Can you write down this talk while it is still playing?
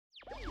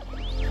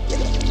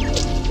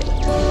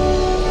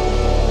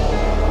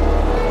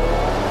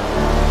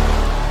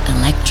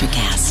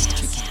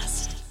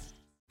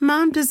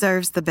Mom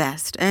deserves the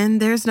best,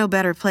 and there's no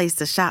better place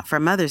to shop for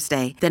Mother's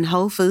Day than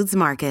Whole Foods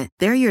Market.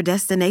 They're your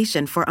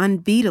destination for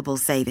unbeatable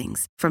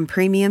savings, from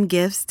premium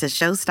gifts to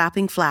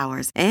show-stopping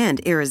flowers and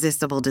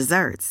irresistible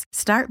desserts.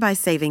 Start by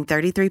saving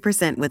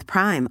 33% with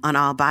Prime on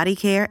all body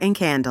care and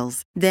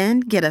candles.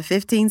 Then get a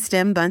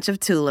 15-stem bunch of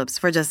tulips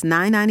for just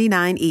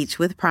 $9.99 each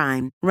with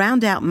Prime.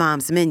 Round out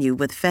Mom's menu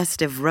with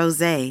festive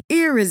rosé,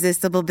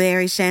 irresistible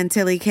berry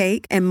chantilly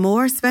cake, and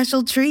more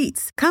special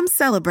treats. Come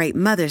celebrate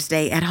Mother's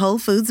Day at Whole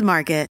Foods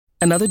Market.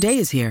 Another day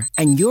is here,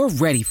 and you're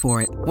ready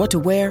for it. What to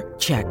wear?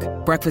 Check.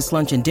 Breakfast,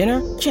 lunch, and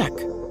dinner? Check.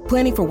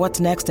 Planning for what's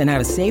next and how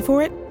to save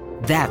for it?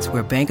 That's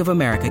where Bank of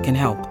America can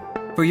help.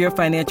 For your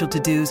financial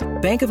to-dos,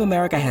 Bank of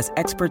America has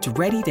experts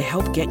ready to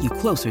help get you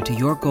closer to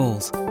your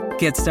goals.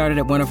 Get started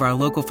at one of our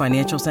local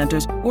financial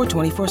centers or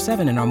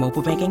 24/7 in our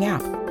mobile banking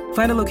app.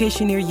 Find a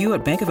location near you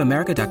at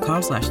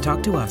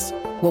bankofamerica.com/talktous.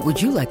 What would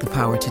you like the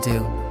power to do?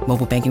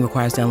 Mobile banking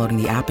requires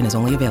downloading the app and is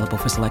only available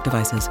for select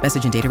devices.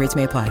 Message and data rates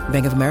may apply.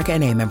 Bank of America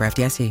N.A., member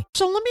FDIC.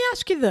 So let me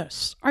ask you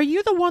this. Are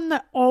you the one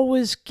that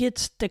always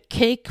gets the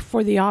cake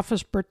for the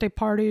office birthday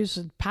parties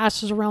and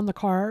passes around the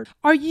card?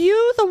 Are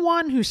you the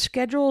one who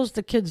schedules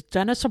the kids'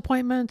 dentist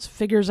appointments,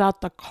 figures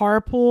out the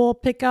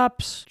carpool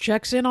pickups,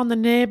 checks in on the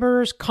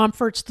neighbors,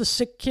 comforts the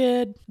sick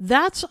kid?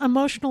 That's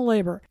emotional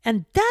labor,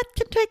 and that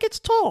can take its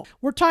toll.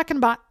 We're talking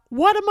about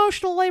what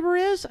emotional labor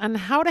is and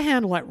how to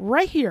handle it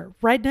right here,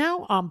 right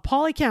now on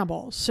Polly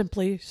Campbell,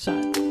 Simply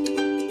Said.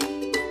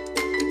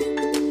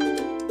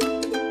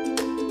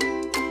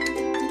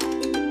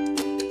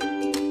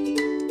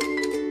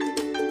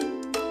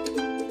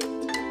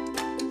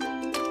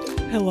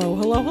 Hello,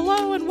 hello,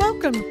 hello, and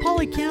welcome to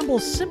Polly Campbell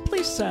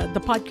Simply Said, the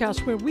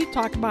podcast where we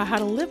talk about how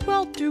to live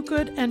well, do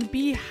good, and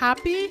be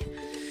happy.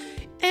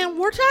 And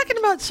we're talking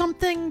about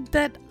something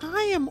that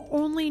I am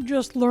only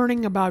just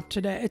learning about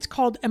today. It's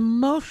called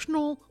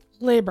emotional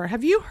labor.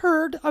 Have you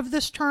heard of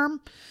this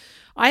term?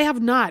 I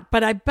have not,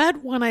 but I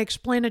bet when I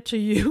explain it to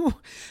you,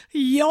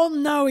 you'll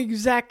know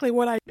exactly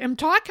what I am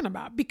talking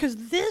about,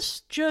 because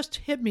this just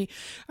hit me.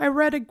 I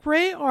read a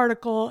great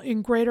article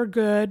in Greater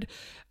Good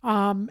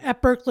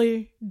at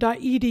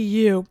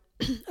berkeley.edu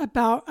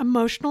about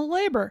emotional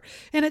labor,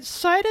 and it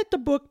cited the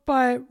book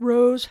by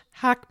Rose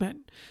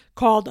Hackman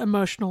called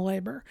Emotional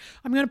Labor.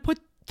 I'm going to put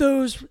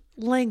those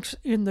links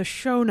in the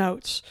show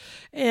notes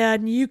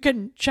and you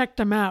can check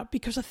them out,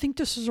 because I think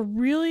this is a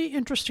really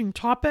interesting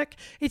topic.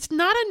 It's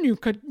not a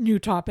new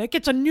topic.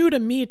 It's a new to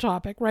me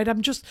topic, right?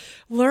 I'm just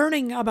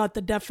learning about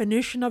the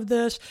definition of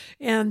this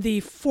and the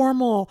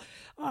formal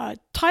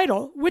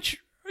title,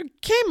 which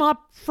came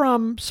up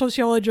from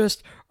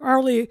sociologist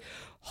Arlie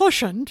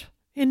Hoshand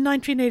in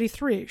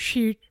 1983.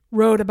 She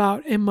wrote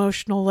about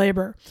emotional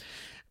labor.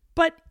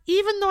 But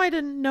even though I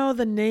didn't know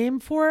the name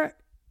for it,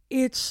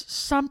 it's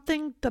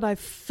something that I've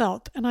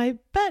felt, and I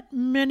bet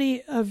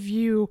many of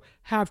you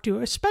have too,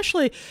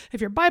 especially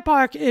if you're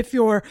BIPOC, if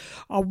you're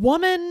a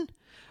woman,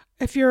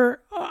 if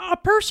you're a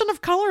person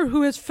of color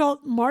who has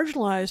felt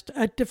marginalized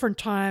at different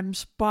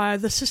times by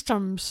the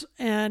systems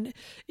and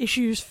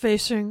issues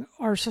facing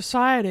our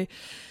society.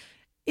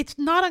 It's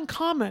not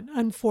uncommon,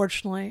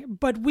 unfortunately,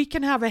 but we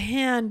can have a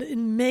hand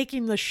in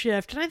making the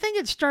shift, and I think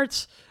it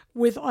starts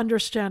with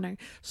understanding.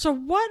 So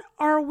what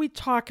are we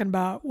talking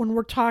about when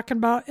we're talking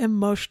about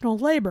emotional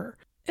labor?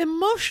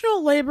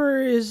 Emotional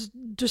labor is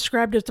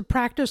described as the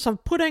practice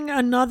of putting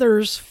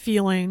another's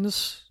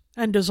feelings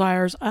and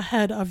desires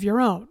ahead of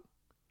your own,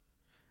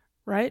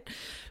 right?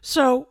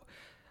 So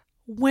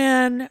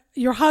when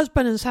your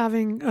husband is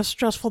having a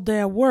stressful day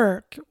at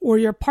work, or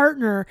your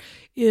partner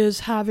is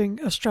having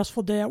a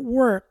stressful day at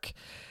work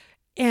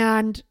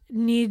and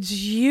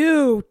needs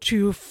you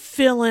to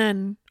fill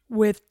in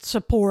with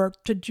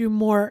support, to do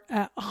more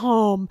at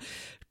home,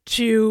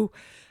 to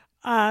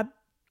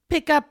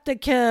pick up the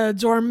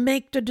kids or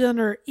make the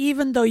dinner,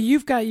 even though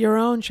you've got your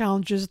own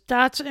challenges,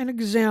 that's an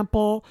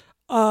example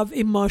of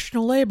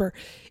emotional labor.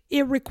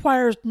 It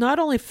requires not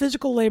only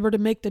physical labor to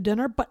make the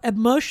dinner, but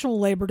emotional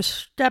labor to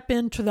step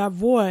into that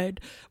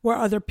void where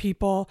other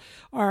people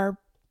are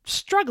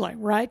struggling,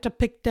 right, to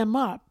pick them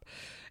up.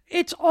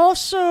 It's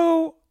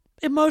also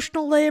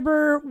emotional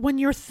labor when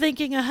you're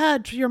thinking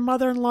ahead to your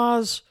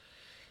mother-in-law's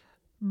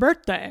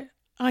birthday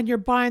and you're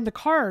buying the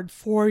card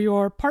for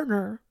your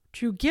partner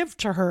to give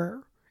to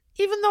her,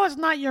 even though it's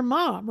not your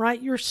mom,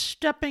 right? You're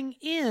stepping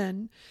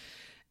in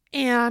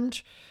and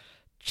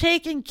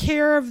taking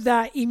care of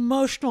that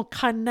emotional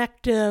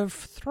connective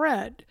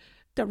thread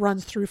that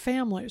runs through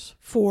families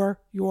for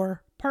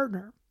your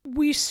partner.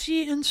 We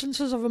see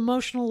instances of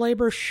emotional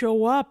labor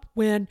show up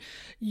when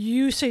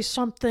you say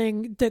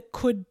something that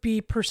could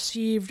be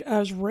perceived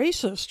as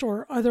racist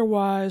or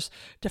otherwise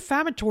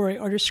defamatory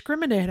or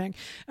discriminating,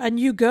 and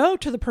you go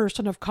to the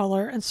person of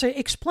color and say,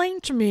 explain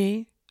to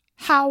me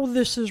how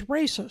this is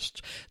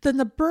racist. Then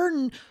the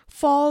burden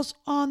falls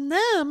on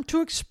them to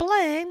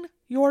explain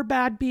your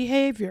bad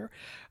behavior.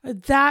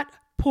 That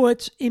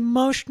puts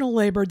emotional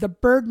labor, the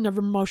burden of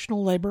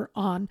emotional labor,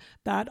 on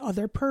that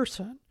other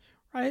person.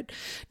 Right?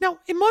 Now,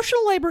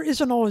 emotional labor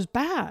isn't always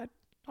bad.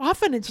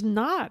 Often it's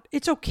not.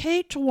 It's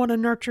okay to want to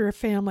nurture a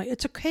family.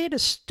 It's okay to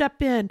step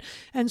in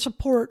and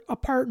support a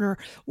partner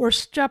or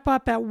step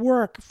up at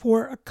work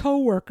for a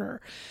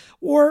coworker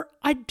or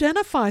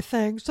identify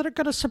things that are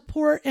going to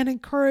support and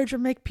encourage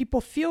and make people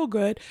feel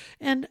good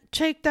and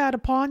take that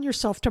upon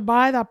yourself to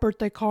buy that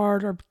birthday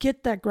card or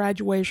get that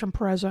graduation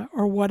present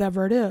or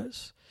whatever it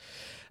is.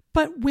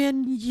 But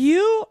when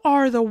you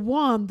are the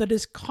one that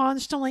is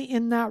constantly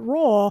in that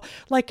role,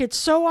 like it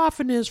so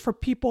often is for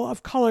people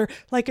of color,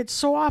 like it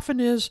so often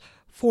is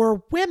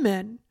for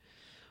women,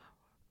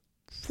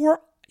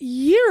 for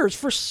years,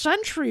 for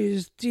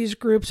centuries, these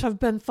groups have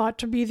been thought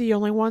to be the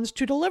only ones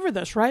to deliver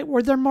this, right?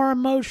 Where they're more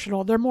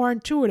emotional, they're more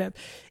intuitive.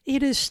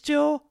 It is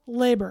still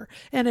labor,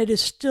 and it is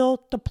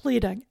still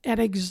depleting and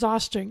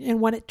exhausting. And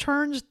when it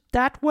turns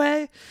that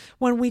way,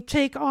 when we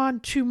take on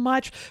too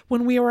much,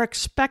 when we are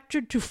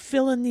expected to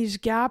fill in these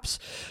gaps,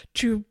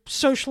 to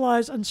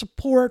socialize and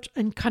support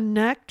and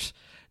connect,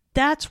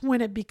 that's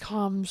when it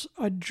becomes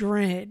a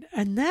drain.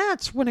 And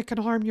that's when it can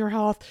harm your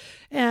health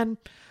and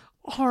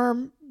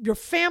harm your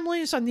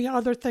families and the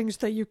other things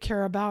that you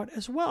care about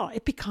as well.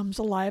 It becomes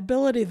a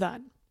liability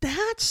then.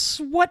 That's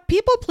what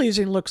people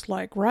pleasing looks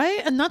like, right?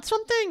 And that's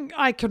something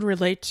I can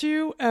relate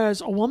to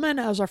as a woman,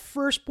 as a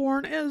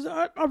firstborn, as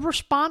a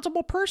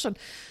responsible person.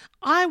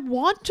 I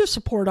want to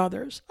support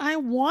others. I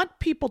want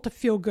people to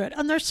feel good.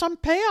 And there's some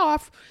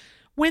payoff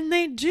when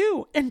they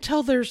do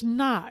until there's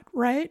not,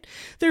 right?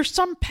 There's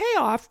some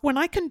payoff when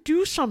I can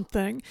do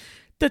something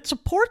that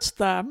supports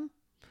them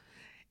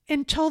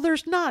until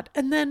there's not.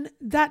 And then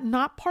that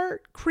not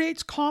part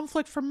creates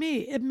conflict for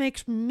me. It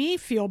makes me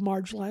feel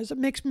marginalized. It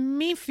makes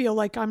me feel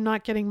like I'm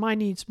not getting my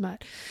needs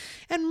met.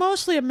 And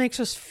mostly it makes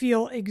us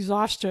feel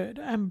exhausted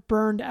and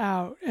burned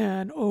out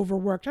and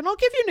overworked. And I'll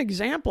give you an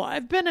example.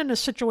 I've been in a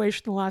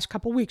situation the last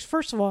couple of weeks.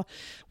 First of all,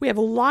 we have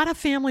a lot of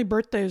family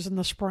birthdays in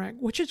the spring,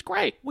 which is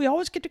great. We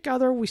always get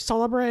together. We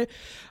celebrate.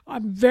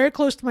 I'm very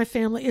close to my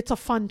family. It's a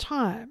fun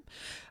time.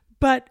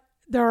 But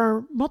there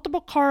are multiple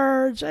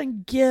cards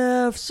and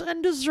gifts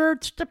and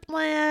desserts to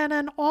plan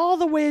and all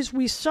the ways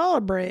we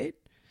celebrate.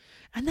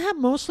 And that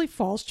mostly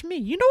falls to me.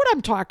 You know what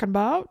I'm talking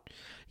about.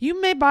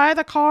 You may buy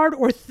the card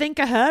or think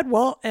ahead.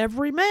 Well,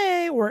 every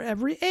May or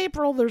every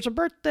April, there's a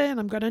birthday and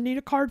I'm going to need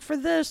a card for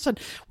this. And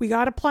we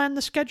got to plan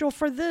the schedule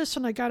for this.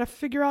 And I got to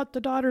figure out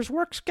the daughter's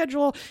work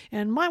schedule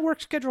and my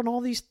work schedule and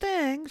all these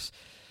things,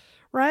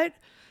 right?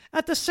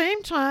 At the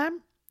same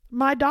time,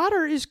 my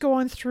daughter is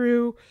going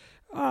through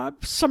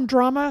some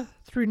drama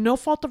through no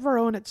fault of her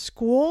own at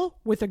school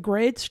with a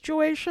grade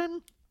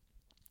situation.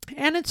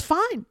 And it's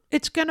fine.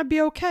 It's going to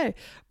be okay.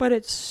 But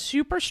it's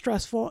super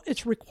stressful.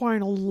 It's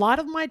requiring a lot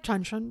of my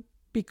attention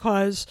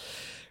because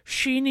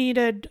she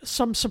needed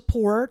some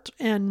support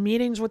and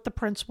meetings with the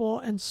principal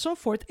and so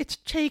forth. It's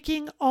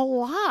taking a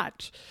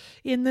lot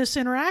in this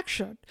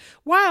interaction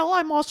while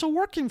I'm also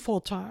working full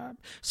time.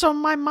 So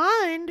my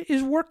mind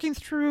is working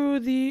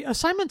through the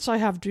assignments I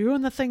have due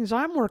and the things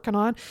I'm working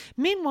on.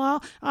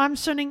 Meanwhile, I'm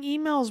sending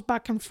emails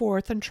back and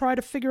forth and try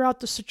to figure out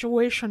the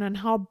situation and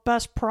how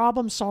best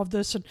problem solve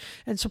this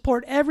and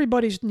support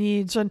everybody's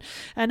needs and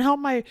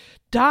help my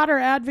daughter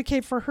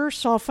advocate for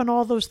herself and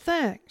all those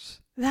things.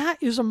 That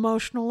is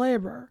emotional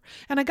labor.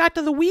 And I got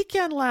to the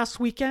weekend last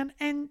weekend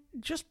and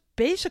just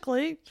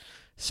basically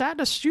sat in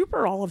a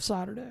stupor all of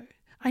Saturday.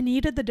 I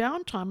needed the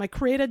downtime. I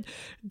created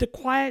the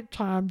quiet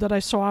time that I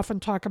so often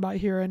talk about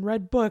here and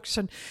read books.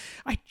 And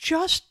I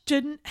just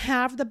didn't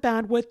have the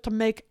bandwidth to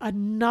make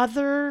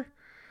another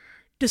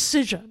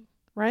decision,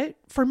 right?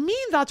 For me,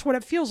 that's what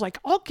it feels like.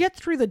 I'll get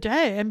through the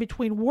day, and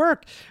between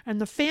work and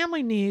the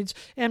family needs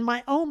and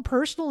my own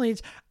personal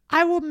needs,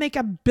 I will make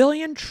a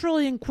billion,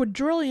 trillion,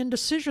 quadrillion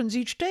decisions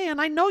each day.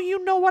 And I know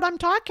you know what I'm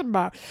talking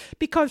about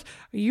because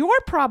you're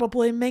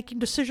probably making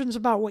decisions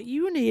about what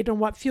you need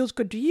and what feels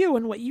good to you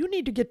and what you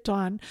need to get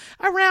done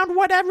around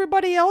what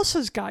everybody else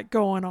has got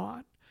going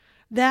on.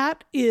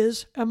 That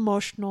is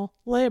emotional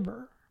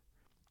labor.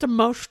 It's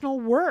emotional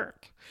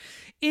work.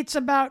 It's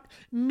about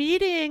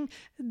meeting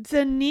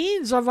the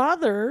needs of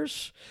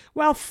others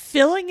while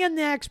filling in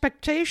the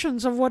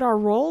expectations of what our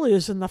role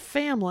is in the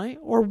family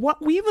or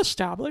what we've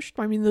established.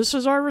 I mean, this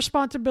is our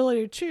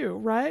responsibility too,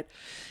 right?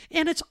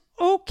 And it's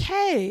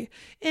okay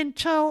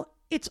until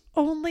it's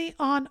only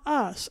on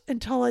us,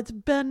 until it's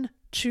been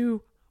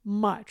too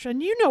much.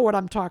 And you know what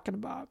I'm talking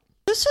about.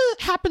 This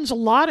happens a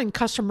lot in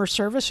customer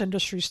service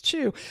industries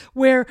too,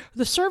 where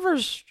the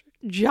server's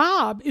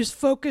job is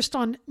focused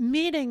on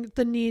meeting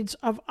the needs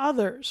of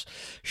others,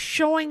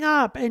 showing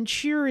up and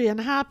cheery and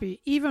happy,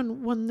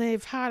 even when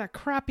they've had a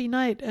crappy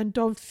night and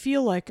don't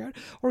feel like it,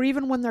 or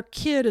even when their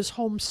kid is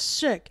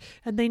homesick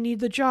and they need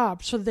the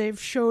job, so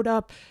they've showed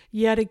up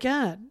yet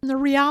again. And the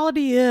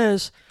reality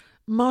is,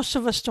 most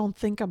of us don't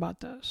think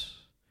about this.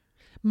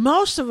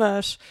 Most of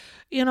us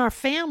in our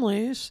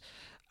families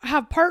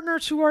have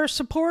partners who are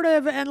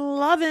supportive and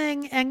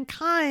loving and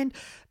kind,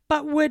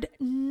 but would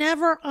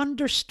never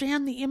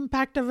understand the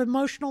impact of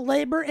emotional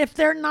labor if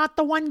they're not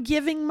the one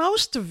giving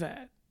most of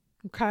it.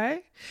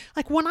 Okay?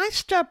 Like when I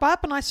step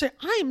up and I say,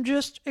 I am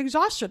just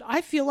exhausted.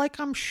 I feel like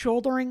I'm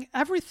shouldering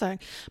everything.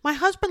 My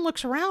husband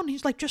looks around.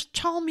 He's like, just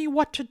tell me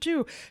what to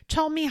do.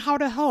 Tell me how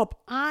to help.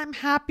 I'm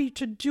happy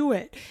to do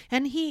it.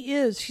 And he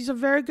is. He's a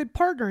very good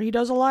partner. He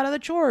does a lot of the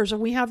chores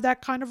and we have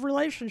that kind of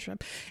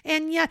relationship.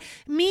 And yet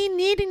me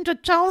needing to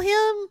tell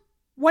him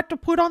what to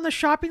put on the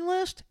shopping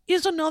list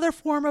is another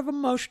form of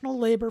emotional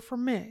labor for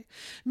me.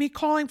 Me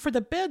calling for the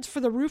bids for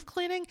the roof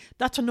cleaning,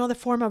 that's another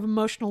form of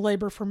emotional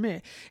labor for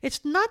me.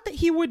 It's not that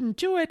he wouldn't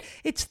do it,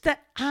 it's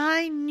that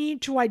I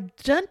need to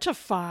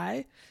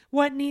identify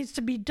what needs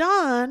to be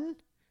done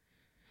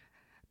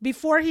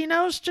before he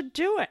knows to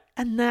do it.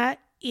 And that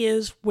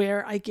is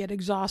where I get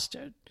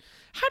exhausted.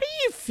 How do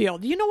you feel?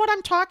 Do you know what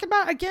I'm talking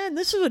about? Again,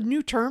 this is a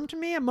new term to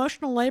me,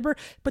 emotional labor.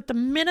 But the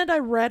minute I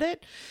read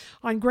it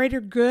on Greater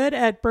Good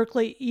at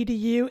Berkeley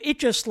EDU, it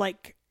just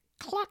like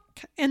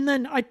cluck. And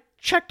then I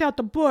checked out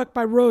the book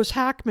by Rose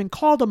Hackman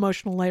called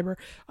Emotional Labor.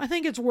 I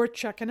think it's worth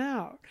checking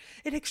out.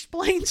 It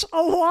explains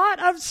a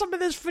lot of some of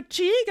this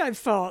fatigue I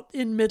felt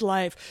in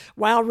midlife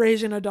while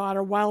raising a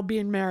daughter, while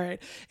being married.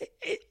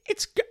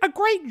 It's a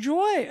great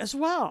joy as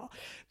well.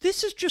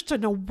 This is just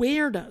an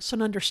awareness,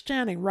 an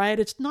understanding, right?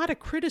 It's not a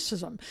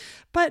criticism.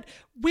 But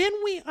when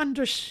we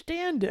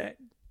understand it,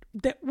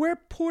 that we're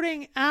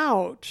putting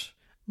out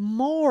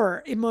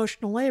more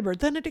emotional labor,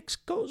 then it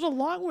goes a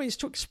long ways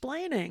to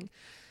explaining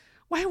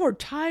why we're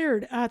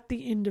tired at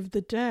the end of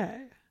the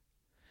day.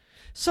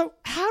 So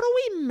how do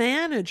we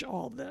manage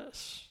all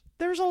this?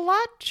 There's a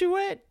lot to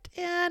it,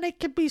 and it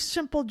can be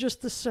simple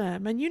just the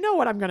same. And you know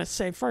what I'm going to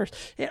say first.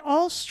 It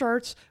all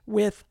starts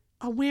with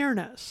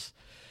awareness.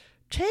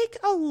 Take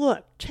a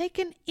look, take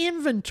an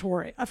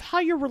inventory of how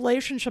your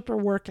relationships are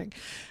working,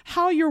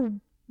 how you're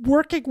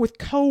working with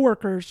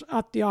coworkers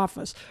at the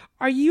office.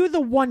 Are you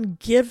the one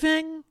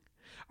giving?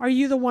 Are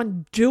you the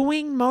one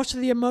doing most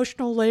of the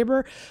emotional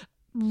labor?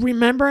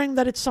 Remembering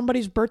that it's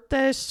somebody's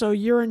birthday, so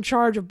you're in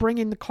charge of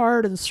bringing the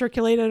card and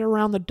circulating it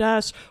around the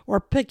desk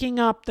or picking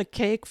up the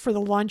cake for the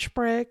lunch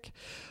break?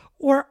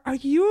 Or are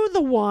you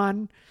the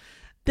one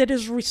that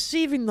is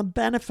receiving the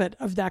benefit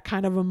of that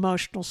kind of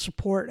emotional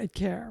support and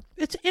care?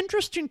 It's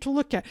interesting to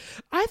look at.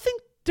 I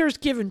think there's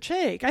give and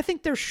take. I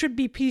think there should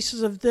be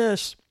pieces of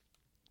this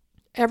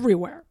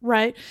everywhere,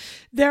 right?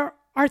 There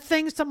are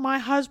things that my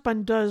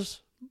husband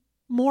does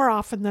more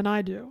often than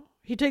I do.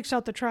 He takes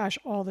out the trash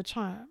all the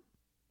time,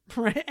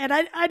 right? And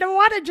I don't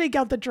want to take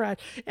out the trash.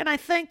 And I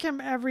thank him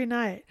every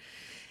night.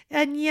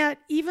 And yet,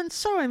 even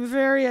so, I'm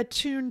very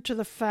attuned to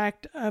the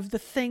fact of the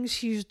things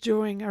he's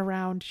doing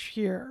around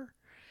here.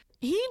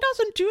 He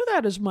doesn't do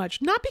that as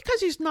much, not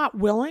because he's not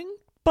willing,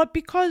 but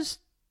because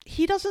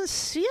he doesn't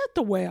see it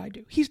the way I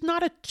do. He's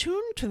not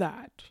attuned to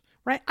that,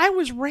 right? I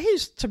was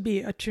raised to be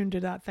attuned to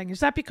that thing. Is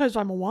that because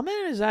I'm a woman?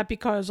 Is that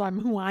because I'm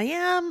who I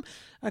am,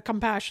 a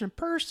compassionate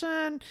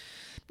person?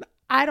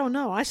 I don't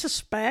know. I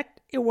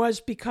suspect it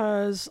was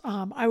because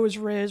I was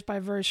raised by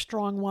a very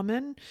strong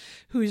woman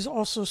who's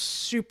also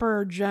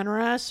super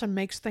generous and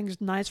makes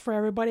things nice for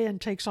everybody and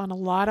takes on a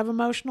lot of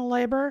emotional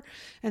labor.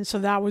 And so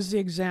that was the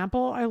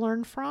example I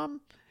learned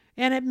from.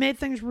 And it made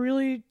things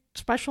really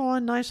special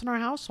and nice in our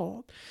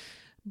household.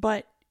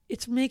 But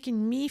it's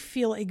making me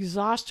feel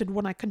exhausted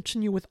when I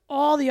continue with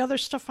all the other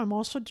stuff I'm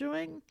also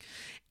doing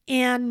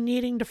and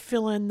needing to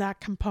fill in that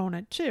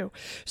component too.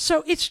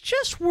 So it's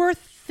just worth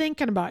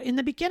thinking about. In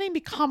the beginning,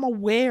 become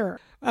aware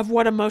of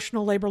what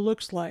emotional labor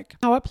looks like,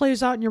 how it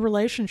plays out in your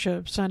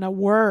relationships and at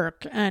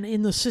work and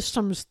in the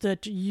systems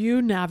that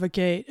you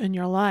navigate in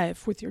your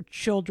life with your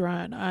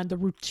children and the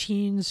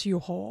routines you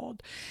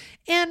hold.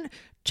 And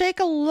take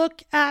a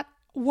look at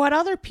what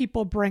other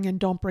people bring and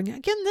don't bring.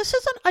 Again, this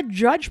isn't a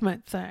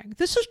judgment thing.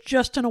 This is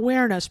just an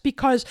awareness,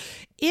 because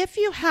if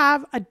you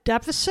have a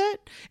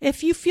deficit,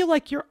 if you feel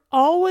like you're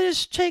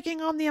always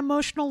taking on the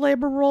emotional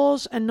labor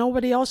roles and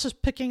nobody else is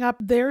picking up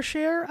their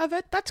share of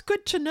it, that's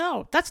good to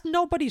know. That's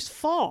nobody's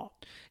fault.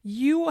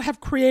 You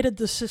have created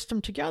the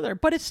system together,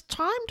 but it's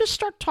time to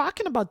start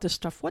talking about this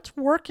stuff. What's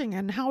working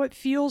and how it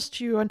feels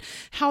to you and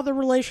how the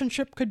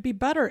relationship could be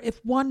better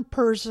if one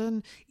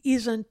person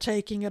isn't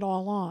taking it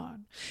all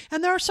on.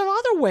 And there are some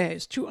other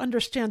ways to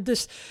understand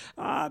this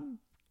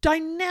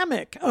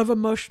dynamic of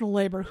emotional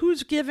labor,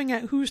 who's giving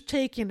it, who's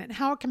taking it,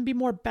 how it can be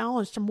more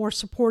balanced and more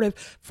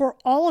supportive for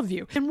all of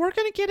you. And we're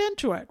going to get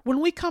into it when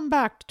we come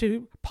back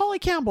to Polly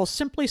Campbell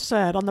Simply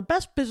Said on the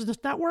Best Business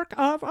Network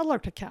of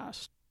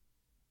Alerticast.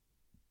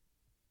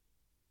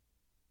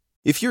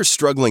 If you're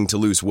struggling to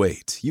lose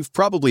weight, you've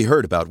probably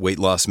heard about weight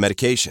loss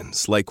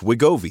medications like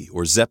Wegovy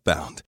or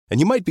Zepbound, and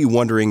you might be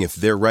wondering if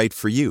they're right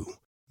for you.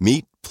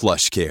 Meet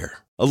PlushCare,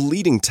 a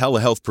leading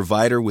telehealth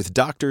provider with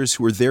doctors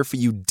who are there for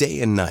you day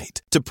and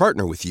night to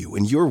partner with you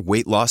in your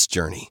weight loss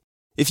journey.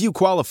 If you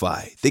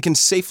qualify, they can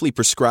safely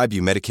prescribe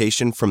you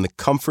medication from the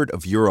comfort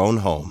of your own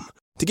home.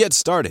 To get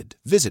started,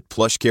 visit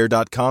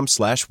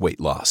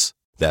plushcare.com/weight-loss.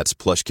 That's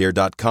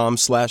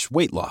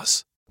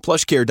plushcare.com/weight-loss.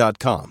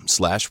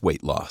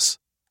 plushcare.com/weight-loss.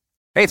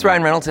 Hey, it's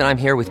Ryan Reynolds, and I'm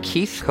here with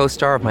Keith,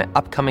 co-star of my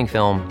upcoming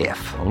film,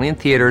 If, only in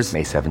theaters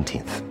May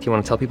 17th. Do you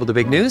want to tell people the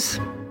big news?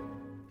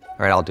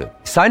 All right, I'll do it.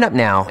 Sign up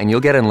now and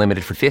you'll get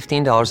unlimited for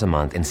 $15 a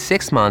month and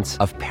 6 months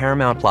of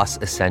Paramount Plus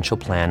Essential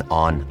Plan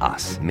on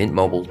us.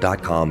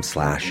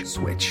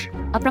 MintMobile.com/switch.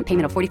 Upfront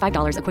payment of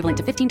 $45 equivalent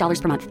to $15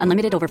 per month.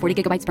 Unlimited over 40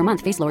 gigabytes per month.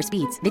 Face lower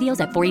speeds.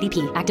 Videos at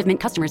 480p. Active Mint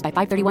customers by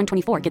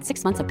 531.24 get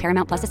 6 months of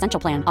Paramount Plus Essential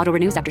Plan. Auto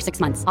renews after 6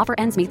 months. Offer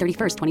ends May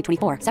 31st,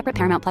 2024. Separate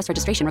Paramount Plus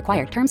registration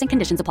required. Terms and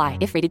conditions apply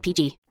if rated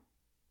PG.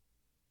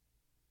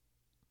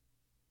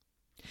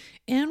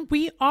 And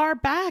we are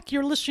back.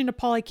 You're listening to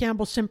Polly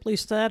Campbell Simply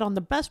Said on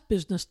the best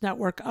business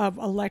network of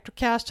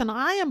Electrocast. And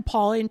I am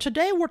Polly, and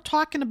today we're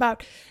talking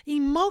about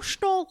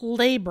emotional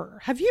labor.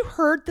 Have you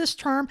heard this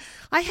term?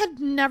 I had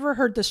never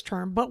heard this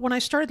term, but when I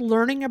started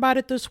learning about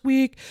it this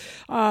week,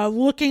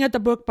 looking at the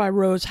book by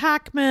Rose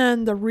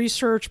Hackman, the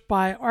research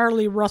by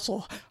Arlie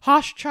Russell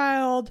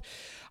Hochschild,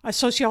 a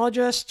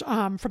sociologist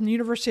from the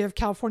University of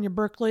California,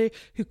 Berkeley,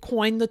 who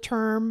coined the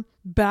term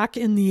back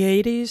in the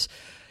 80s,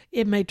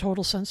 it made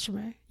total sense to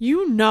me.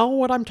 You know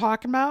what I'm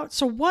talking about.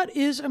 So what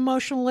is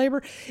emotional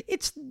labor?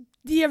 It's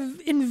the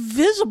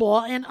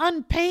invisible and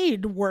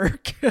unpaid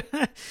work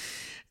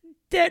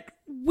that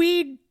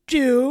we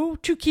do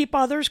to keep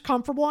others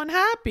comfortable and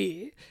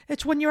happy.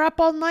 It's when you're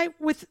up all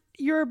night with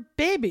your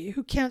baby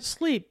who can't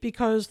sleep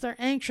because they're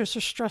anxious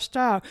or stressed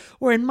out.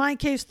 Or in my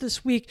case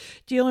this week,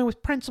 dealing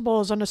with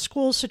principals on a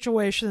school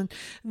situation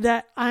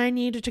that I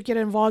needed to get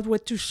involved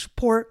with to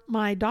support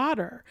my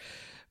daughter.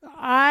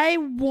 I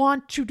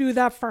want to do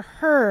that for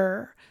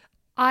her.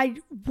 I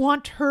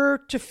want her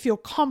to feel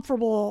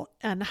comfortable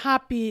and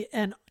happy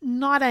and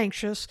not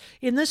anxious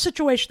in this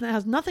situation that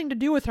has nothing to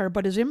do with her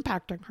but is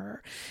impacting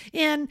her.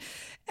 And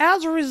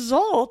as a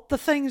result, the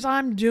things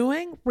I'm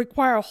doing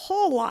require a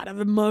whole lot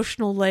of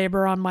emotional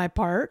labor on my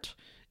part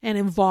and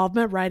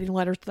involvement, writing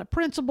letters to the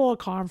principal,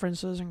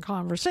 conferences and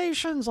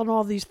conversations and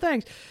all these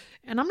things.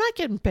 And I'm not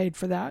getting paid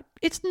for that.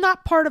 It's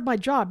not part of my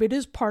job. It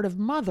is part of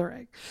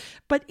mothering.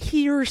 But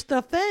here's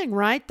the thing,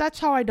 right? That's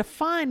how I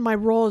define my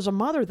role as a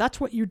mother. That's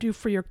what you do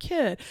for your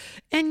kid.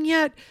 And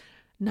yet,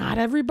 not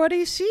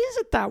everybody sees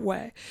it that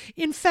way.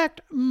 In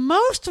fact,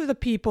 most of the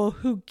people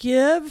who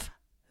give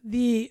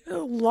the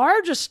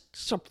largest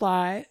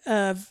supply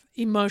of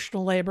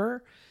emotional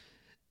labor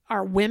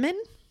are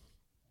women,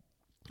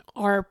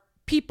 are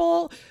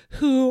people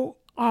who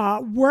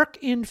work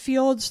in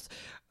fields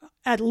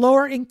at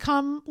lower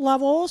income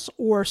levels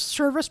or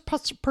service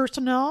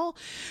personnel.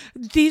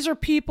 These are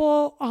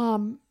people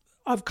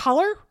of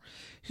color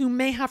who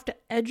may have to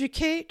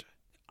educate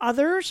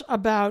others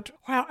about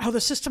how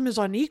the system is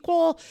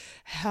unequal,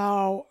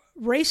 how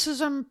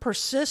racism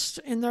persists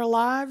in their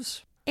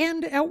lives.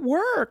 And at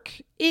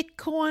work, it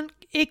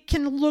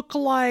can look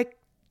like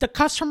the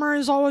customer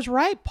is always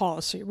right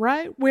policy,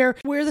 right? Where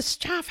the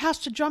staff has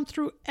to jump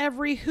through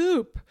every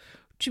hoop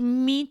to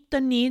meet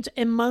the needs,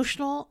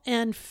 emotional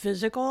and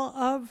physical,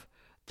 of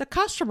the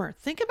customer.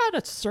 Think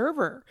about a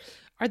server.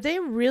 Are they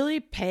really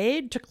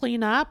paid to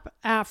clean up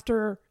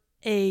after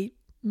a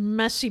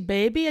messy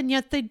baby? And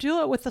yet they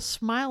do it with a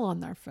smile on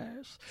their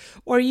face.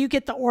 Or you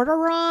get the order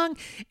wrong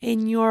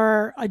and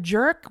you're a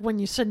jerk when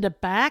you send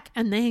it back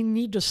and they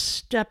need to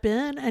step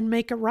in and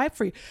make it right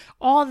for you.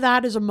 All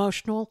that is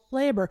emotional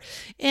labor.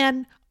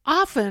 And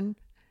often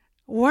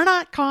we're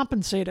not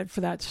compensated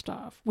for that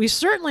stuff. We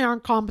certainly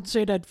aren't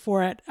compensated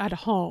for it at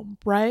home,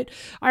 right?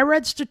 I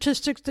read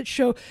statistics that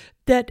show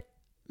that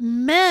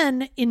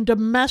men in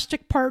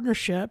domestic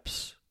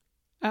partnerships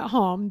at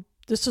home,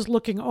 this is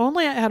looking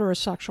only at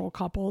heterosexual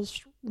couples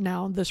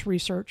now, this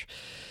research,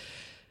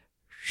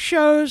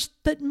 shows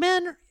that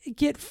men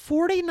get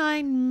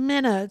 49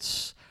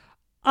 minutes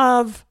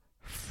of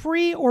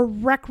free or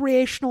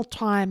recreational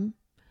time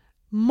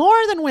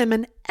more than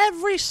women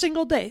every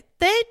single day.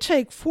 They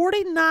take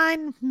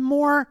 49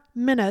 more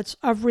minutes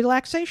of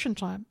relaxation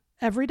time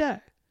every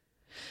day.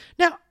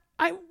 Now,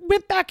 I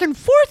went back and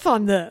forth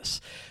on this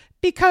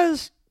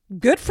because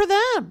good for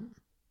them,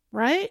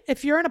 right?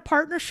 If you're in a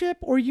partnership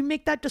or you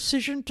make that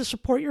decision to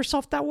support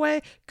yourself that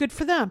way, good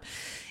for them.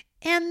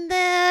 And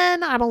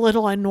then I'm a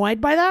little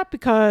annoyed by that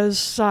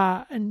because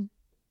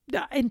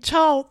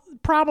until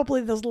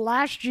probably this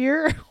last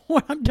year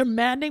when I'm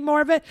demanding more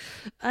of it,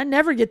 I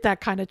never get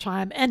that kind of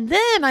time. And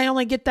then I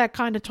only get that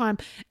kind of time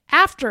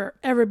after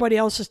everybody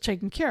else is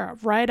taken care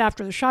of, right?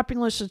 After the shopping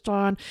list is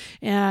done.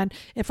 And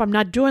if I'm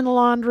not doing the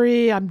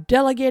laundry, I'm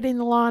delegating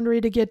the laundry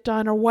to get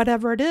done or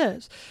whatever it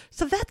is.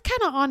 So that's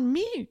kind of on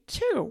me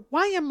too.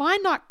 Why am I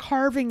not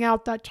carving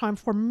out that time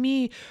for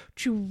me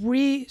to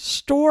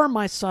restore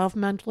myself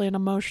mentally and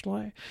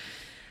emotionally?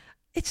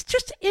 It's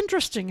just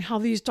interesting how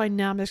these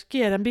dynamics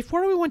get. And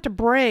before we went to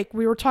break,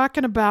 we were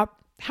talking about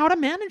how to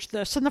manage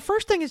this. And the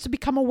first thing is to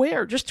become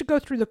aware, just to go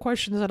through the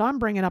questions that I'm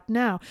bringing up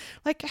now.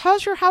 Like,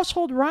 how's your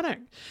household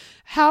running?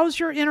 How's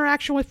your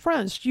interaction with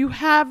friends? Do you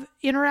have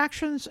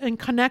interactions and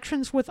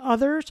connections with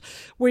others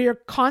where you're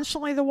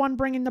constantly the one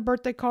bringing the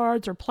birthday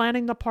cards or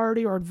planning the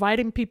party or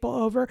inviting people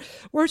over?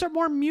 Or is it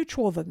more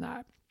mutual than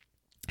that?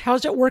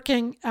 How's it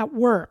working at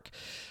work?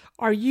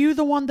 Are you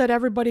the one that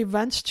everybody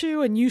vents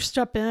to and you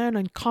step in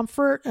and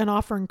comfort and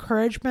offer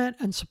encouragement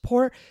and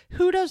support?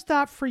 Who does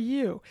that for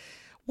you?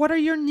 What are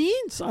your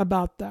needs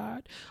about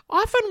that?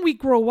 Often we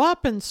grow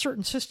up in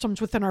certain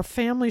systems within our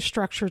family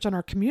structures and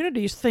our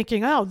communities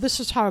thinking, oh, this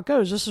is how it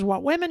goes. This is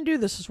what women do.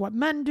 This is what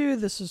men do.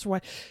 This is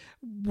what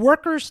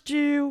workers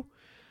do.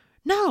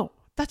 No,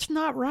 that's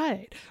not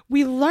right.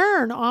 We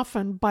learn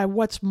often by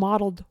what's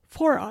modeled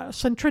for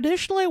us. And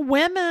traditionally,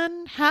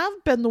 women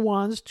have been the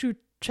ones to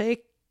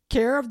take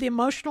care of the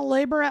emotional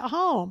labor at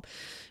home.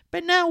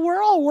 But now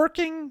we're all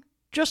working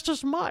just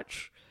as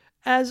much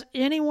as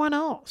anyone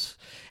else.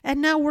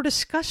 And now we're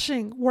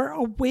discussing, we're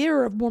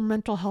aware of more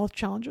mental health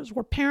challenges.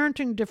 We're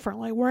parenting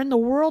differently. We're in the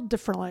world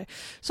differently.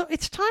 So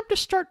it's time to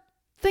start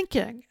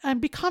thinking and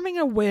becoming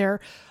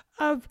aware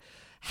of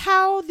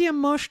how the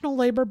emotional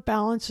labor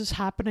balance is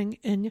happening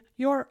in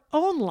your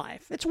own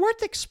life. It's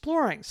worth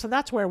exploring. So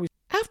that's where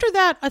after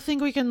that, I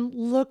think we can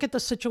look at the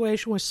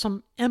situation with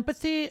some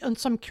empathy and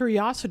some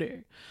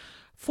curiosity.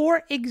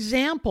 For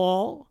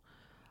example,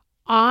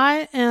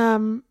 I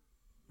am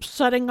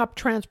setting up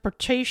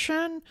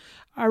transportation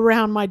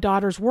around my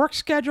daughter's work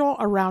schedule,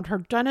 around her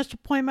dentist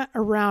appointment,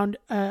 around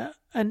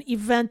an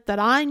event that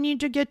I need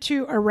to get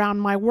to, around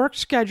my work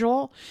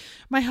schedule.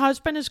 My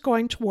husband is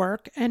going to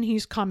work and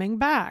he's coming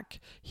back.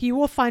 He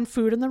will find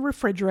food in the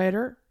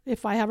refrigerator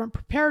if I haven't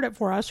prepared it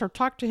for us or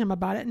talked to him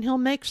about it, and he'll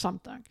make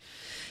something.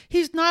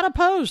 He's not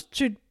opposed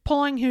to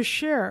pulling his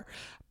share,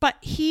 but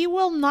he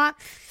will not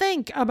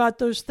think about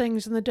those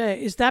things in the day.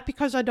 Is that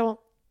because I don't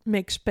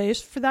make space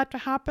for that to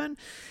happen?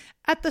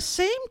 At the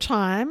same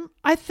time,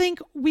 I think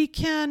we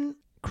can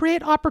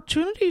create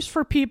opportunities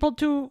for people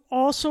to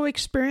also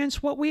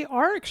experience what we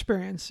are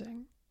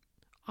experiencing.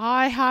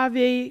 I have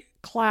a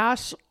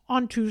class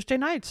on Tuesday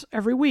nights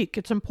every week.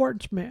 It's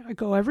important to me. I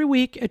go every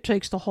week. It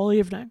takes the whole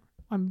evening.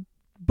 I'm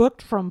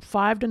booked from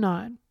 5 to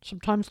 9,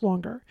 sometimes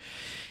longer.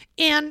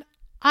 And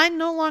I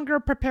no longer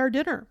prepare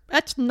dinner.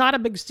 That's not a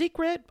big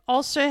secret.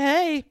 I'll say,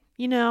 hey,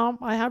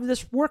 I have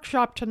this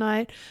workshop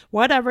tonight,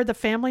 whatever, the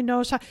family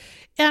knows how.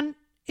 And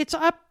it's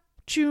up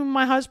to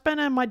my husband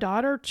and my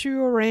daughter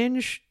to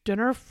arrange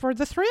dinner for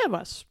the three of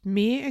us,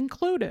 me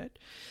included.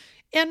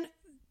 And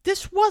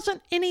this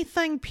wasn't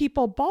anything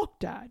people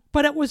balked at,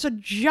 but it was a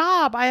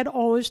job I had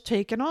always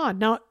taken on.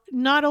 Now,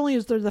 not only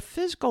is there the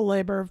physical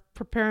labor of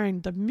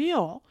preparing the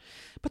meal,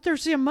 but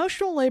there's the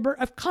emotional labor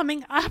of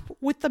coming up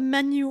with the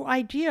menu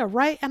idea,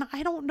 right? And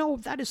I don't know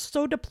if that is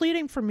so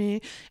depleting for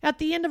me at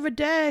the end of a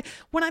day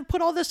when I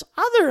put all this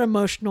other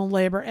emotional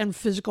labor and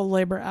physical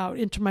labor out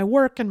into my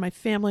work and my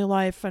family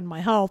life and my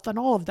health and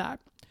all of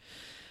that.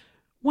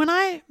 When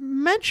I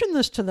mentioned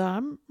this to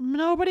them,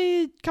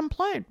 nobody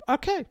complained.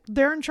 Okay,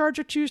 they're in charge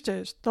of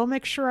Tuesdays. They'll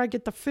make sure I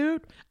get the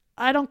food.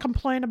 I don't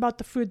complain about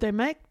the food they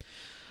make.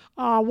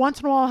 Once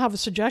in a while, I'll have a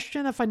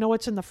suggestion if I know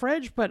it's in the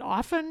fridge, but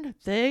often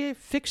they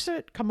fix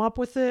it, come up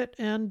with it,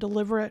 and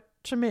deliver it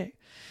to me.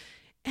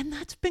 And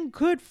that's been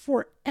good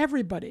for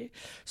everybody.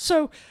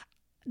 So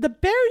the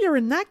barrier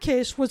in that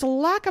case was a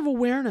lack of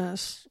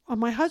awareness on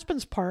my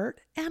husband's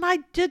part, and I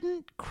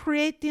didn't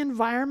create the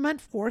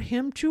environment for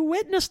him to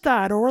witness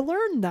that or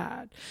learn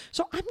that.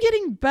 So I'm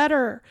getting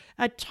better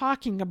at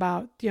talking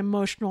about the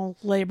emotional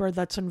labor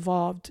that's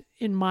involved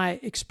in my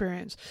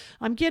experience.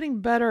 I'm getting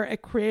better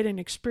at creating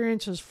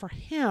experiences for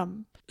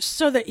him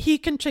so that he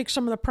can take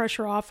some of the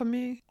pressure off of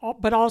me,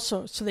 but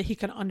also so that he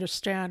can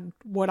understand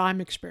what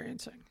I'm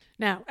experiencing.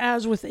 Now,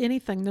 as with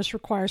anything, this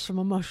requires some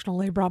emotional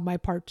labor on my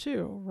part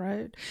too,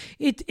 right?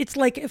 It's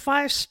like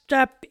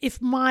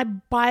if my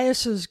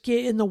biases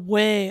get in the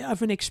way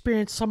of an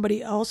experience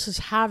somebody else is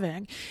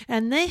having,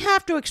 and they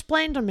have to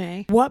explain to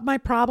me what my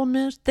problem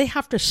is, they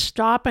have to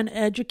stop and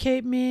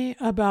educate me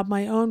about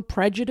my own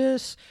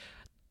prejudice,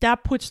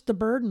 that puts the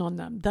burden on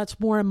them. That's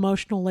more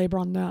emotional labor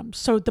on them.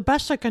 So the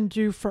best I can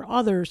do for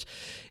others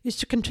is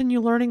to continue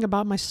learning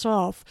about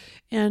myself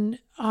and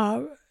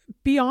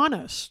be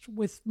honest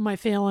with my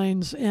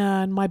failings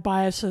and my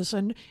biases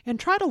and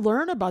try to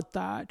learn about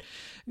that.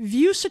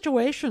 View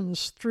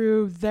situations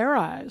through their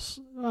eyes,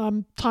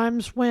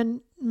 times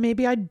when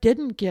maybe I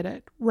didn't get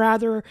it,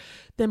 rather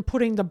than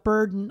putting the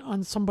burden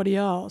on somebody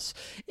else.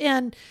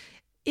 And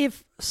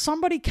if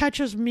somebody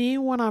catches me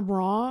when I'm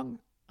wrong,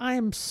 I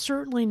am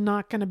certainly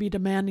not going to be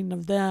demanding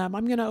of them.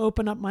 I'm going to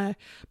open up my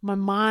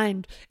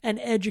mind and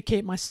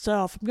educate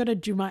myself. I'm going to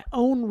do my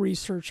own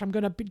research. I'm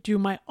going to do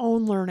my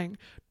own learning,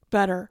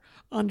 better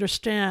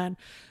understand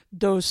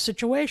those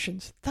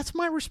situations. That's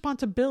my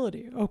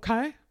responsibility,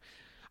 okay?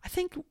 I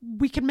think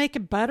we can make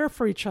it better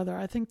for each other.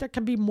 I think there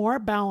can be more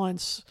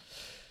balance.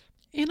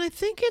 And I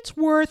think it's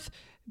worth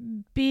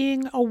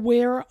being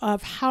aware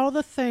of how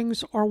the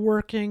things are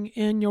working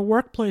in your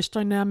workplace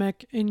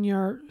dynamic, in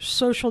your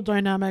social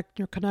dynamic,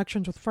 your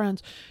connections with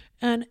friends,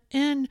 and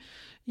in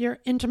your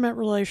intimate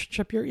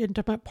relationship, your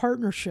intimate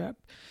partnership.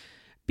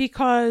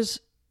 Because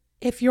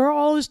if you're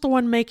always the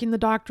one making the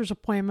doctor's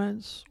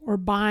appointments or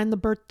buying the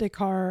birthday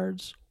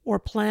cards or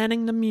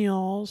planning the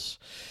meals,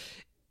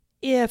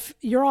 if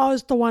you're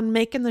always the one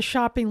making the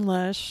shopping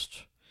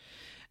list,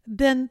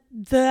 then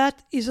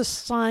that is a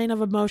sign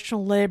of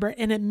emotional labor,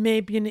 and it may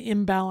be an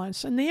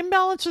imbalance. And the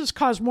imbalances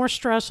cause more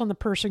stress on the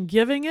person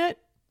giving it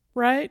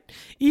right?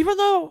 Even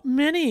though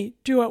many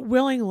do it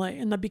willingly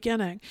in the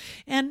beginning.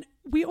 And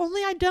we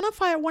only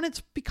identify it when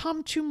it's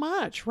become too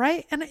much,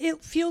 right? And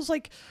it feels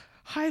like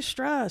high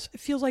stress. It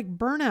feels like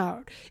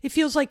burnout. It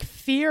feels like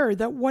fear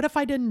that what if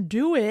I didn't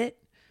do it?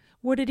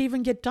 Would it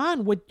even get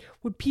done?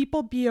 Would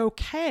people be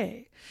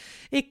okay?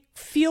 It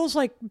feels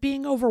like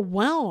being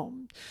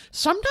overwhelmed.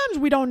 Sometimes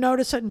we don't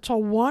notice it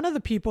until one of the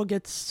people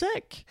gets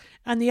sick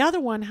and the other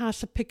one has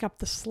to pick up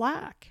the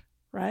slack,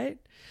 right?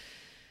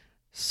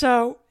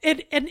 So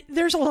and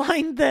there's a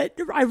line that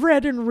I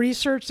read in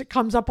research that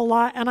comes up a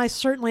lot, and I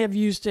certainly have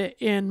used it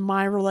in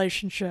my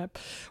relationship,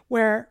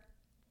 where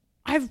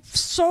I'm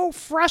so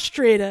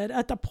frustrated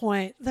at the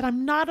point that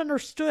I'm not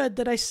understood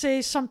that I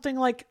say something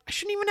like, I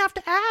shouldn't even have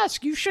to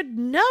ask. You should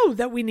know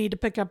that we need to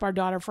pick up our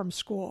daughter from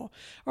school,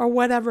 or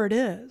whatever it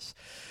is.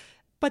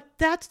 But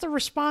that's the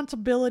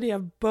responsibility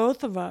of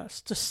both of us,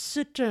 to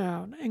sit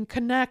down and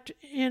connect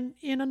in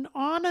an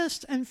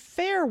honest and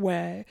fair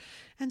way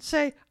and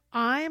say,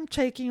 I am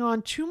taking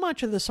on too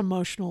much of this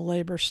emotional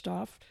labor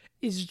stuff.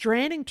 It's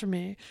draining to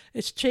me.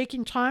 It's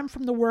taking time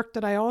from the work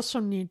that I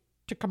also need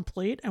to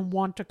complete and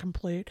want to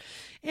complete.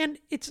 And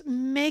it's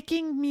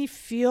making me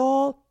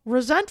feel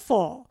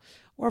resentful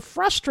or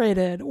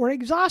frustrated or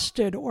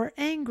exhausted or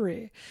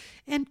angry.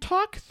 And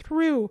talk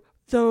through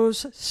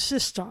those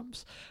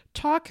systems.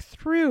 Talk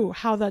through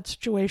how that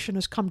situation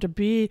has come to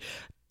be,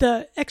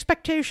 the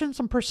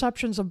expectations and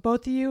perceptions of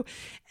both of you,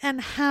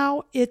 and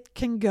how it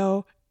can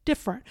go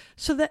different,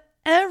 so that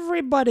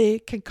everybody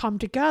can come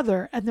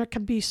together and there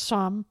can be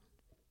some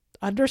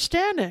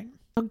understanding.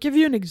 I'll give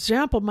you an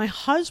example. My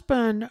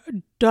husband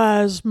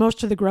does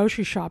most of the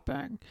grocery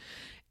shopping,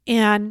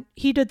 and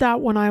he did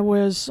that when I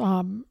was,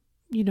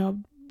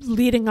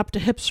 leading up to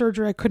hip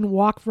surgery. I couldn't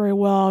walk very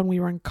well, and we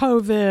were in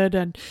COVID,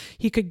 and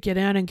he could get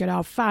in and get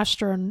out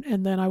faster,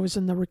 and then I was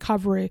in the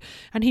recovery,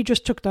 and he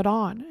just took that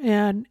on,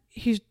 and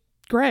he's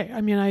great. I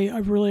mean, I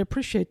really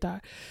appreciate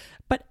that.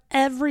 But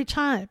every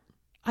time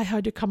I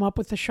had to come up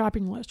with a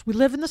shopping list. We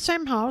live in the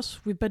same house.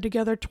 We've been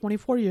together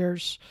 24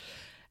 years.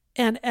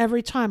 And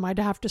every time I'd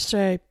have to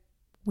say,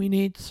 we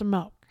need some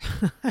milk,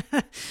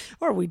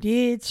 or we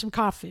need some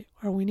coffee,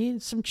 or we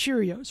need some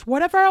Cheerios,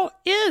 whatever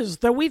it is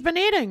that we've been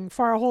eating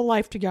for our whole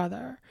life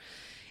together.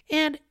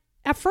 And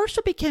at first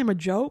it became a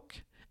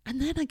joke. And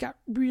then I got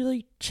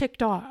really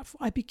ticked off.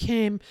 I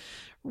became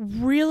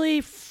really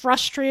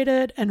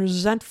frustrated and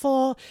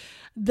resentful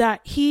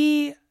that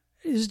he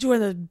is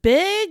doing a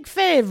big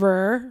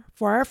favor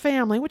for our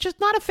family, which is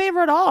not a favor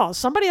at all.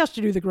 Somebody has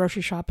to do the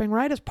grocery shopping,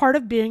 right? It's part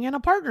of being in a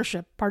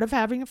partnership, part of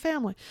having a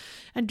family,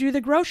 and do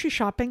the grocery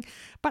shopping.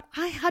 But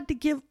I had to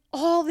give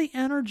all the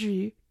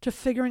energy to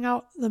figuring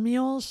out the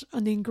meals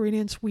and the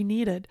ingredients we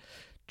needed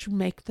to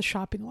make the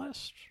shopping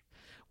list.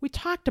 We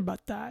talked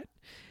about that.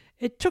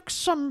 It took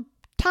some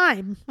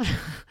time,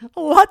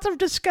 lots of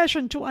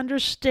discussion to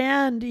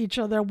understand each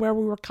other, where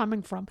we were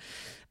coming from.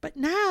 But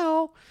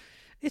now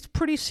it's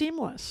pretty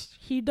seamless.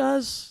 He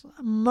does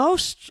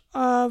most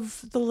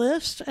of the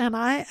list, and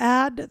I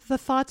add the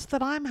thoughts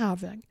that I'm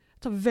having.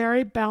 It's a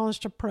very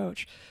balanced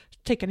approach. It's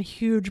taken a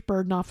huge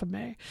burden off of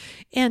me.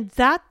 And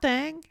that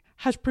thing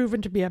has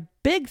proven to be a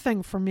big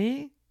thing for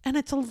me, and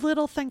it's a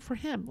little thing for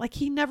him. Like,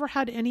 he never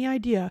had any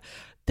idea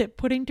that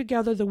putting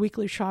together the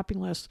weekly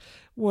shopping list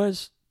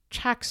was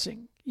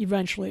taxing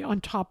eventually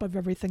on top of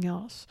everything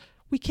else.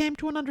 We came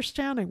to an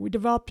understanding. We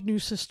developed a new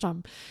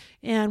system,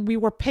 and we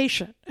were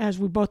patient as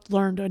we both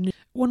learned.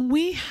 When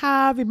we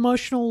have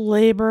emotional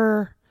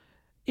labor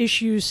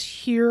issues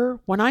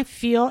here,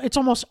 it's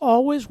almost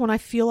always when I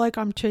feel like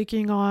I'm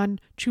taking on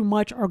too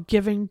much or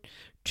giving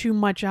too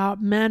much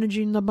out,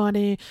 managing the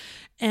money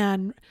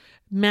and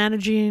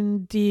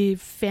managing the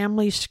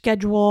family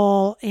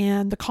schedule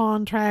and the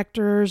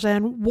contractors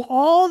and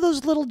all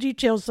those little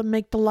details that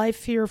make the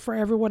life here for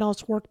everyone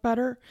else work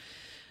better.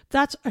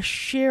 That's a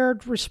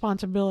shared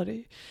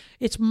responsibility.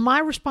 It's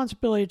my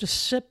responsibility to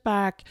sit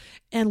back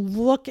and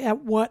look at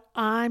what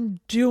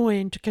I'm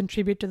doing to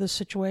contribute to the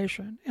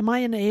situation. Am I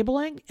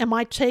enabling? Am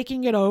I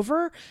taking it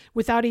over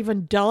without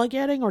even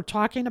delegating or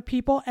talking to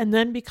people and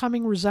then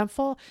becoming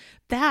resentful?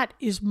 That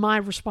is my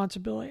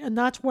responsibility, and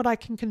that's what I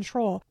can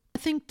control. I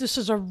think this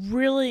is a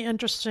really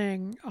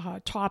interesting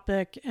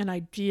topic and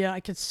idea. I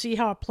can see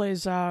how it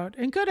plays out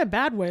in good and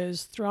bad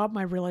ways throughout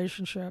my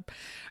relationship.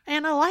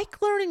 And I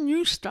like learning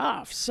new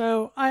stuff.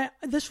 So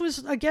this was,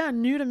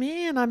 again, new to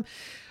me, and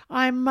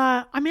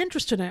I'm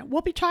interested in it.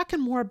 We'll be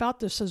talking more about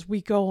this as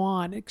we go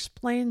on. It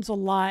explains a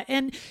lot.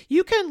 And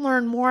you can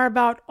learn more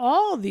about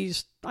all of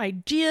these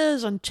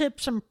ideas and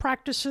tips and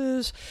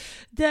practices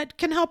that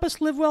can help us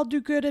live well,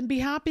 do good, and be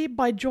happy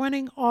by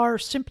joining our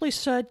Simply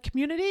Said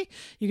community.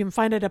 You can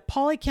find it at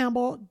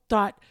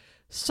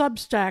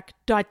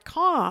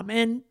pollycampbell.substack.com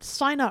and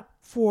sign up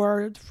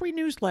for free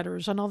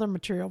newsletters and other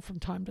material from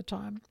time to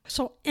time.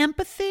 So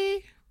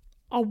empathy,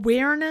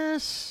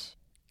 awareness,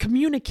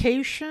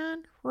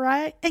 communication,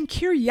 right? And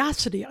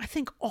curiosity. I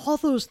think all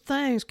those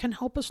things can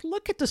help us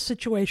look at the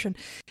situation.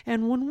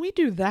 And when we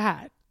do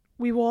that,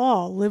 we will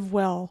all live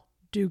well,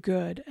 do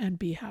good, and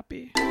be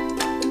happy.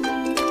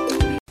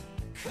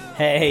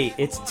 Hey,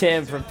 it's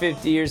Tim from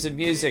 50 Years of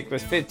Music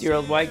with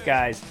 50-Year-Old White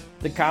Guys,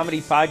 the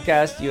comedy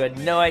podcast you had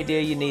no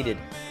idea you needed.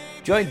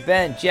 Join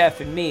Ben,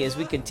 Jeff, and me as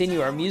we continue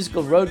our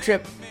musical road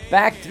trip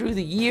back through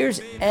the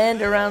years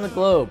and around the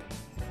globe.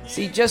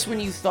 See, just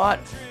when you thought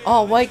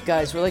all white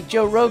guys were like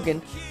Joe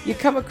Rogan, you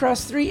come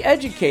across three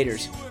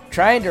educators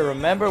trying to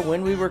remember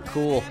when we were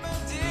cool.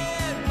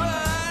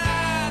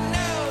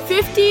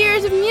 50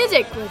 Years of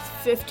Music with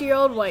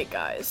 50-Year-Old White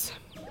Guys.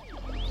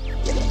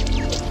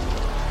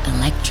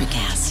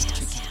 Electricast.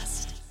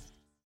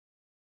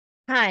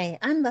 Hi,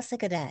 I'm Leslie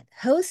Godet,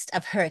 host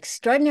of her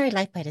Extraordinary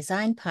Life by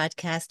Design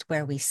podcast,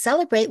 where we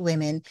celebrate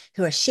women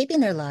who are shaping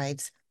their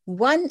lives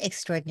one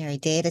extraordinary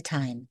day at a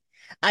time.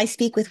 I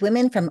speak with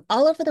women from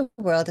all over the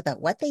world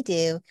about what they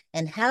do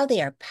and how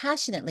they are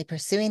passionately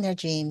pursuing their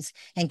dreams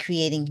and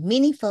creating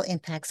meaningful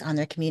impacts on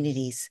their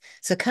communities.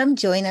 So come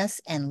join us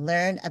and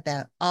learn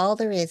about all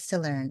there is to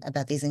learn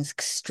about these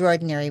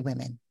extraordinary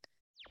women.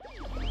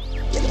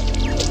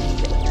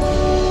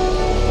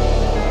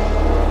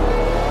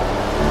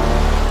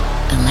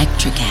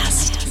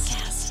 Electricast.